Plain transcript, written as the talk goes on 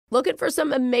Looking for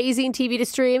some amazing TV to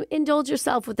stream? Indulge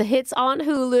yourself with the hits on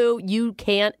Hulu you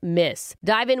can't miss.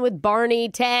 Dive in with Barney,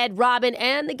 Ted, Robin,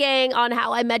 and the gang on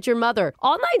How I Met Your Mother.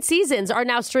 All 9 seasons are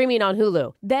now streaming on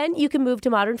Hulu. Then you can move to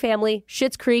Modern Family,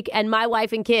 Schitt's Creek, and My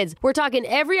Wife and Kids. We're talking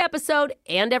every episode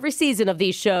and every season of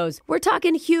these shows. We're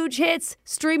talking huge hits,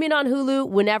 streaming on Hulu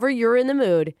whenever you're in the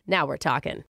mood. Now we're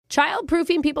talking.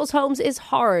 Child-proofing people's homes is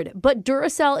hard, but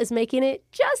Duracell is making it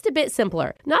just a bit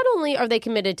simpler. Not only are they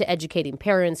committed to educating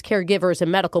parents, caregivers,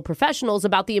 and medical professionals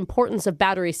about the importance of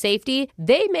battery safety,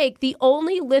 they make the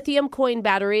only lithium coin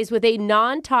batteries with a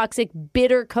non-toxic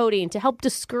bitter coating to help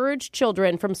discourage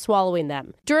children from swallowing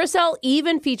them. Duracell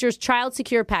even features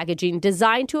child-secure packaging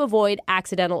designed to avoid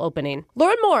accidental opening.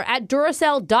 Learn more at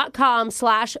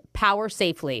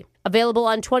Duracell.com/powersafely. Available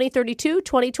on 2032,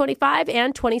 2025,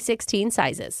 and 2016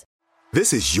 sizes.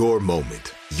 This is your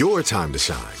moment, your time to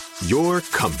shine, your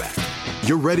comeback.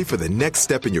 You're ready for the next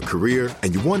step in your career,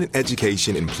 and you want an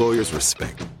education employers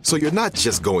respect. So you're not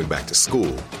just going back to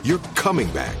school, you're coming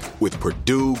back with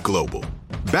Purdue Global.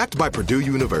 Backed by Purdue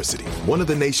University, one of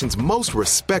the nation's most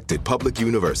respected public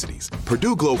universities,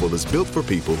 Purdue Global is built for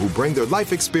people who bring their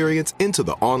life experience into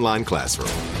the online classroom.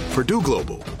 Purdue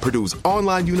Global, Purdue's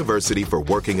online university for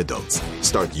working adults.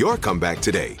 Start your comeback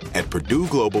today at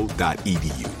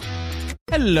purdueglobal.edu.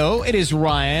 Hello, it is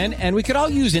Ryan, and we could all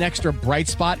use an extra bright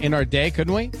spot in our day,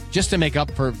 couldn't we? Just to make up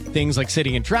for things like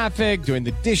sitting in traffic, doing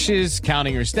the dishes,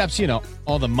 counting your steps, you know,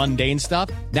 all the mundane stuff.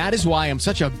 That is why I'm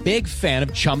such a big fan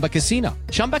of Chumba Casino.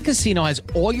 Chumba Casino has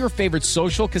all your favorite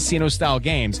social casino-style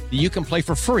games that you can play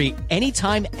for free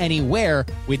anytime, anywhere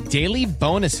with daily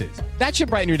bonuses. That should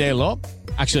brighten your day a little.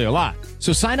 Actually, a lot.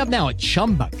 So sign up now at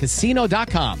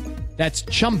ChumbaCasino.com. That's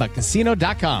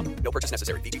ChumbaCasino.com. No purchase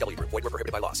necessary. VGW Group. Void where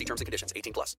prohibited by law. See terms and conditions.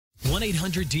 18+.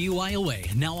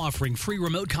 1-800-DUI-OA now offering free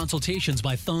remote consultations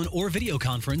by phone or video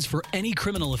conference for any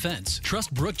criminal offense.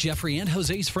 Trust Brooke, Jeffrey, and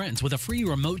Jose's friends with a free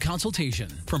remote consultation.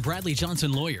 From Bradley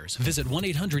Johnson Lawyers, visit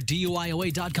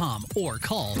 1-800-DUI-OA.com or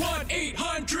call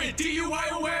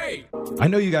 1-800-DUI-OA. I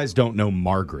know you guys don't know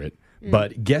Margaret,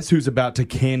 but guess who's about to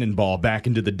cannonball back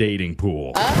into the dating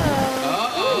pool?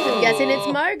 I'm guessing it's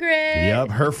Margaret.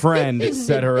 Yep, her friend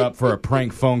set her up for a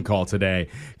prank phone call today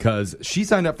because she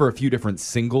signed up for a few different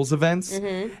singles events.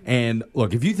 And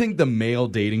look, if you think the male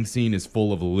dating scene is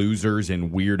full of losers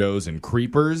and weirdos and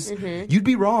creepers, you'd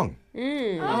be wrong.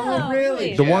 Oh,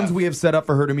 really? The ones we have set up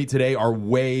for her to meet today are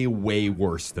way, way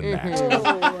worse than that.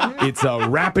 It's a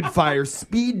rapid-fire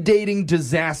speed dating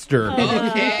disaster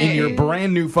in your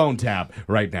brand new phone tap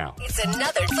right now. It's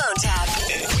another phone tap.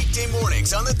 Weekday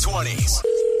mornings on the 20s.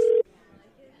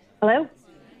 Hello?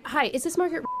 Hi, is this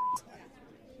Margaret?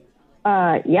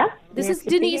 Yeah. This is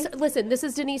Denise. Listen, this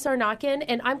is Denise Arnakin,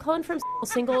 and I'm calling from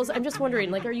Singles. I'm just wondering,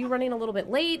 like, are you running a little bit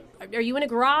late? Are you in a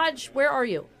garage? Where are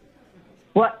you?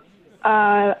 What?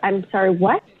 I'm sorry,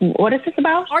 what? What is this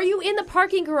about? Are you in the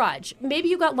parking garage? Maybe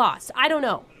you got lost. I don't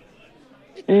know.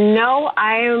 No,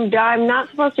 I'm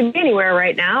not supposed to be anywhere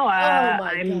right now. Oh,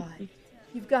 my God.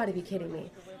 You've got to be kidding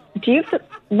me. Do you have the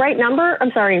right number?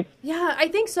 I'm sorry. Yeah, I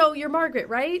think so. You're Margaret,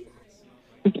 right?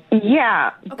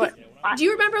 Yeah. Okay. Do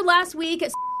you remember last week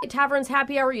at Tavern's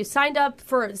Happy Hour you signed up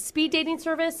for a speed dating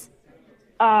service?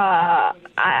 I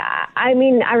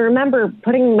mean, I remember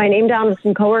putting my name down with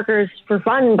some coworkers for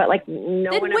fun, but like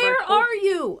no then one where ever are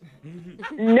you?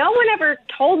 No one ever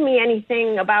told me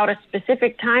anything about a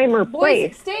specific time or place.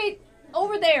 Boys, stay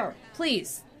over there,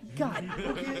 please. God.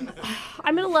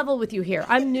 I'm going to level with you here.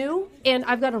 I'm new, and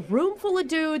I've got a room full of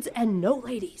dudes and no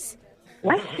ladies.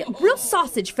 What? Yeah, real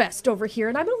sausage fest over here,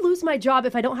 and I'm going to lose my job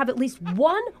if I don't have at least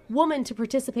one woman to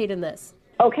participate in this.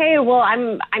 Okay, well, I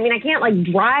can't like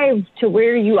drive to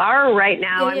where you are right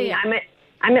now. Yeah.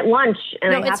 I'm at lunch,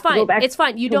 and I have to go back. It's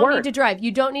fine. You to don't work. need to drive.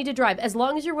 You don't need to drive. As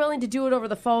long as you're willing to do it over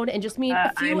the phone and just meet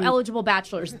a few eligible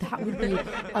bachelors, that would be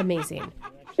amazing.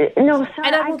 No, sorry.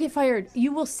 And I won't get fired.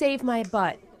 You will save my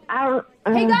butt. I don't.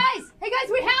 Hey guys,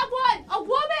 we have one. A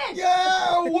woman.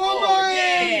 Yeah, a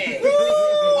woman.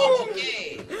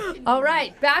 Okay. All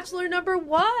right, bachelor number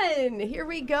 1. Here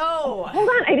we go. Hold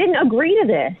on, I didn't agree to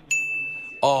this.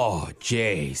 Oh,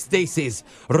 Jace, this is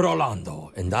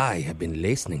Rolando, and I have been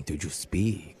listening to you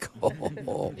speak.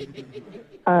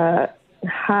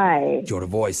 Hi. Your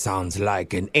voice sounds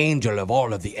like an angel of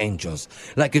all of the angels.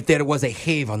 Like if there was a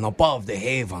haven above the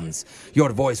havens,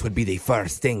 your voice would be the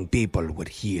first thing people would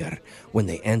hear when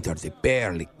they enter the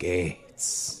pearly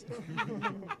gates.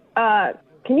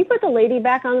 Can you put the lady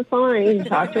back on the phone? I need to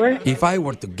talk to her. If I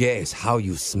were to guess how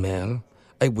you smell,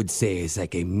 I would say it's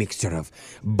like a mixture of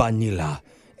vanilla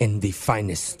and the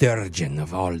finest sturgeon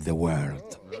of all the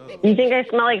world. You think I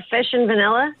smell like fish and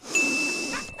vanilla?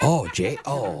 Oh, Jay.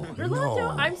 Oh, Rolando, no.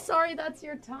 I'm sorry, that's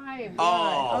your time.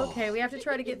 Oh. Okay, we have to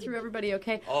try to get through everybody,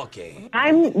 okay? Okay.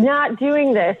 I'm not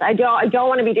doing this. I don't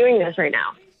want to be doing this right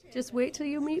now. Just wait till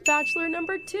you meet Bachelor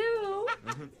number 2.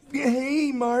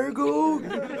 Hey, Margot.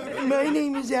 My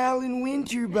name is Alan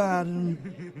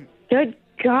Winterbottom. Good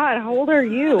God, how old are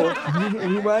you?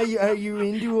 Why, are you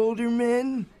into older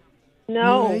men?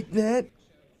 No. You like that?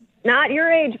 Not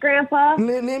your age, Grandpa.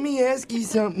 Let me ask you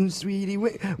something, sweetie.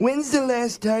 When's the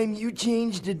last time you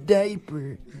changed a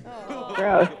diaper?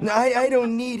 Gross. No, I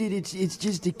don't need it. It's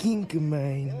just a kink of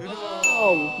mine.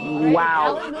 Oh,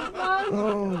 wow.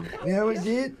 Oh, that was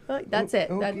it? That's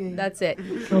it. Okay. That's it.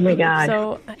 Oh, my God.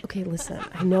 So, okay, listen.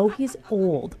 I know he's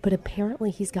old, but apparently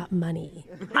he's got money.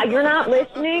 You're not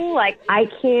listening? Like, I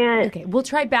can't. Okay, we'll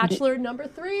try Bachelor number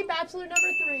 3. Bachelor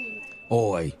number 3.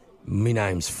 Oi, me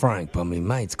name's Frank, but me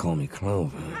mates call me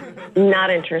Clover. Not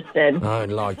interested.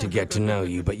 I'd like to get to know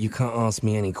you, but you can't ask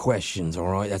me any questions, all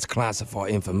right? That's classified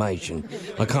information.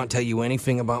 I can't tell you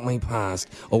anything about my past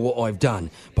or what I've done,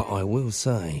 but I will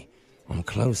say I'm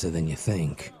closer than you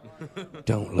think.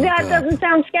 Don't look That up. doesn't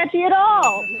sound sketchy at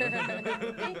all.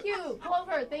 Thank you,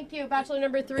 Clover. Thank you, Bachelor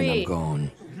number And 3. I'm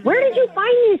gone. Where did you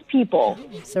find these people?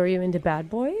 So are you into bad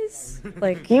boys?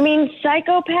 Like, You mean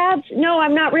psychopaths? No,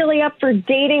 I'm not really up for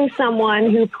dating someone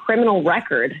who's criminal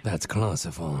record. That's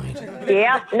classified.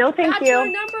 Yeah, no thank Bachelor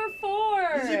you. number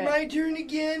 4. Is it my turn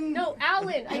again? No,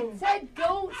 Alan, I said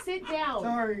go sit down.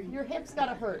 Sorry. Your hips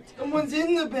gotta hurt. Someone's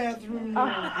in the bathroom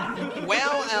now.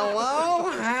 Well,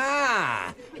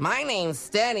 aloha. My name's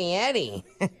Steady Eddie.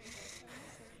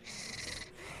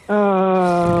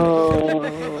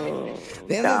 Oh.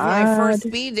 This is my first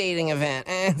speed dating event.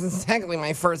 It's technically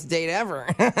my first date ever.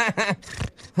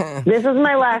 This is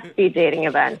my last speed dating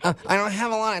event. I don't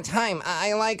have a lot of time.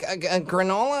 I like a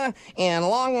granola and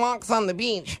long walks on the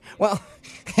beach. Well,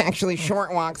 actually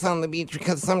short walks on the beach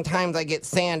because sometimes I get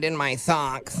sand in my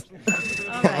socks.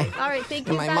 All right, thank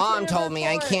you. And my Bachelor mom number told me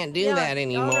I 4. can't do Yeah, that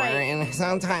anymore. all right. And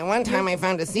one time I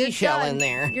found a seashell Done. in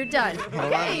there. You're done. I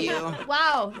love you.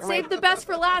 Wow, saved the best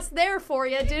for last there for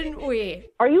you, didn't we?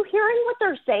 Are you hearing what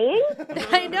they're saying?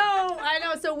 I know.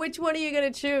 So which one are you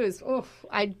going to choose? Oof,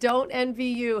 I don't envy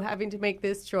you having to make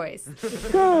this choice.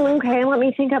 Okay, let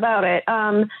me think about it.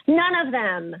 None of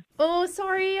them. Oh,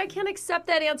 sorry, I can't accept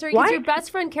that answer because What? your best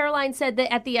friend Caroline said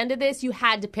that at the end of this, you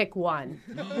had to pick one.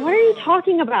 What are you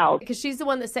talking about? Because she's the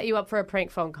one that set you up for a prank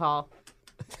phone call.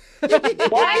 This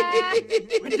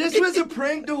was a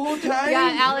prank the whole time?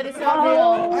 Yeah, Alan, it's not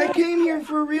real. I came here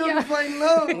for real to find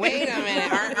love. Wait a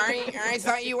minute. I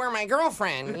thought you were my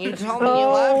girlfriend. You told me you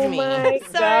loved me. My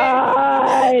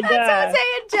Sorry. God. That's Jose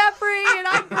and Jeffrey, and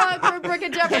I'm Brooke. We're Brooke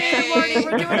and Jeffrey in the morning.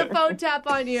 We're doing a phone tap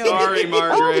on you. Sorry,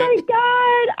 Margaret. Oh my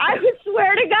God! I would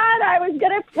swear to God, I was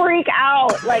gonna freak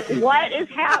out. Like, what is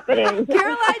happening?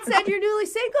 Caroline said you're newly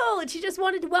single, and she just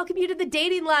wanted to welcome you to the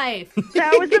dating life.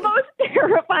 That was the most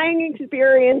terrifying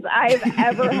experience I've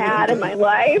ever had in my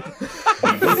life.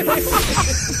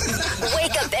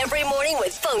 Wake up every morning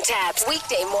with phone taps.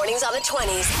 Weekday mornings on the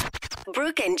 20s.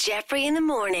 Brooke and Jeffrey in the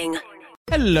morning.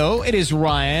 Hello, it is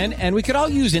Ryan, and we could all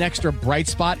use an extra bright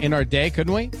spot in our day,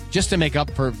 couldn't we? Just to make up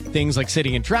for things like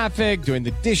sitting in traffic, doing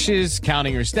the dishes,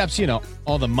 counting your steps,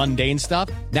 all the mundane stuff.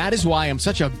 That is why I'm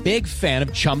such a big fan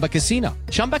of Chumba Casino.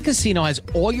 Chumba Casino has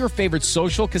all your favorite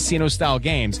social casino-style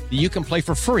games that you can play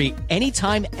for free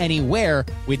anytime, anywhere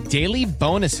with daily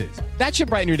bonuses. That should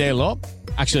brighten your day a little.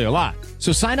 Actually, a lot.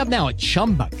 So sign up now at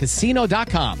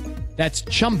ChumbaCasino.com. That's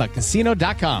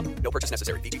ChumbaCasino.com. No purchase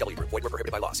necessary. VGW Group. Void where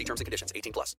prohibited by law. See terms and conditions.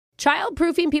 18+.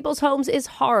 Childproofing people's homes is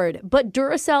hard, but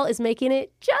Duracell is making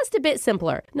it just a bit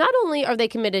simpler. Not only are they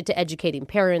committed to educating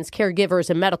parents,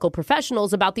 caregivers, and medical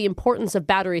professionals about the importance of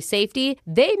battery safety,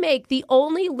 they make the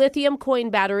only lithium coin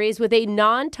batteries with a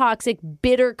non-toxic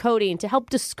bitter coating to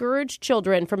help discourage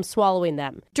children from swallowing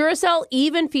them. Duracell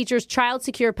even features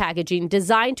child-secure packaging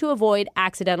designed to avoid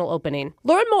accidental opening.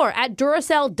 Learn more at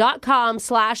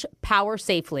Duracell.com/power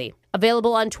safely.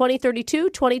 Available on 2032,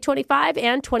 2025,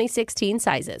 and 2016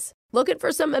 sizes. Looking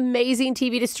for some amazing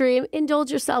TV to stream?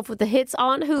 Indulge yourself with the hits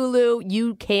on Hulu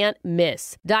you can't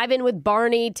miss. Dive in with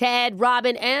Barney, Ted,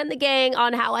 Robin, and the gang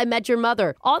on How I Met Your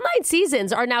Mother. All 9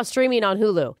 seasons are now streaming on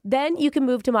Hulu. Then you can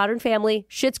move to Modern Family,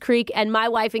 Schitt's Creek, and My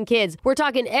Wife and Kids. We're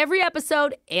talking every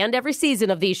episode and every season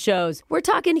of these shows. We're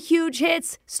talking huge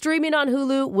hits, streaming on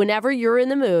Hulu whenever you're in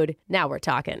the mood. Now we're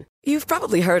talking. You've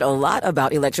probably heard a lot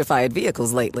about electrified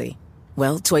vehicles lately.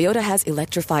 Well, Toyota has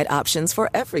electrified options for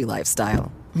every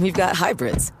lifestyle. We've got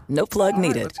hybrids, no plug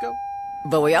needed. Let's go.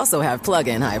 But we also have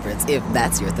plug-in hybrids, if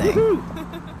that's your thing.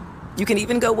 You can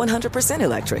even go 100%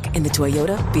 electric in the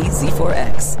Toyota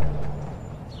BZ4X.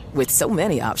 With so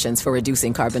many options for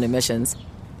reducing carbon emissions,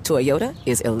 Toyota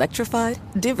is electrified,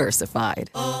 diversified.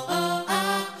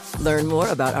 Learn more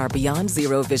about our Beyond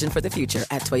Zero vision for the future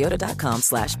at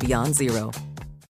toyota.com/beyond zero.